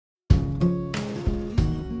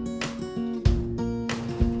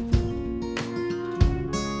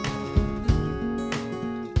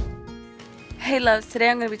Hey loves, today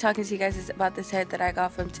I'm going to be talking to you guys about this hair that I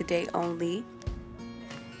got from Today Only.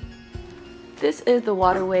 This is the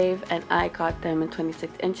Water Wave and I got them in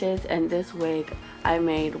 26 inches, and this wig I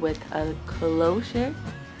made with a closure.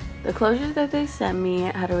 The closures that they sent me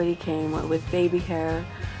had already came with baby hair,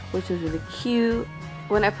 which is really cute.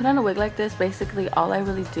 When I put on a wig like this, basically all I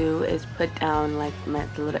really do is put down like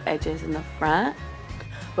the little edges in the front.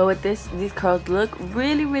 But with this, these curls look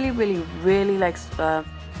really like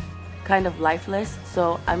kind of lifeless,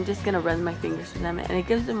 so I'm just gonna run my fingers through them and it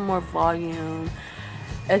gives them more volume.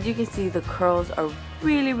 As you can see, the curls are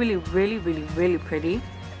really pretty,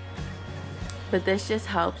 but this just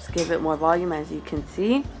helps give it more volume. As you can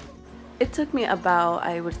see, it took me about,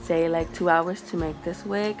 I would say, like 2 hours to make this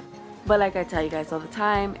wig, but like I tell you guys all the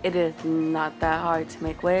time, it is not that hard to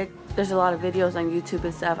make wig. There's a lot of videos on YouTube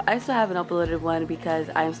and stuff. I still haven't uploaded one because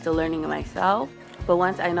I'm still learning it myself. But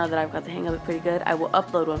once I know that I've got the hang of it pretty good, I will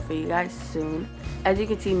upload one for you guys soon. As you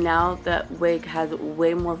can see now, the wig has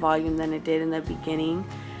way more volume than it did in the beginning.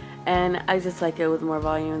 And I just like it with more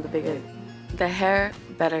volume, the bigger the hair,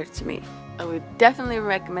 better to me. I would definitely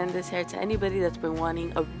recommend this hair to anybody that's been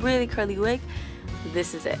wanting a really curly wig.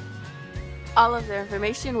 This is it. All of their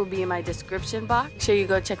information will be in my description box. Make sure you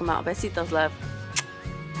go check them out. Besitos, love.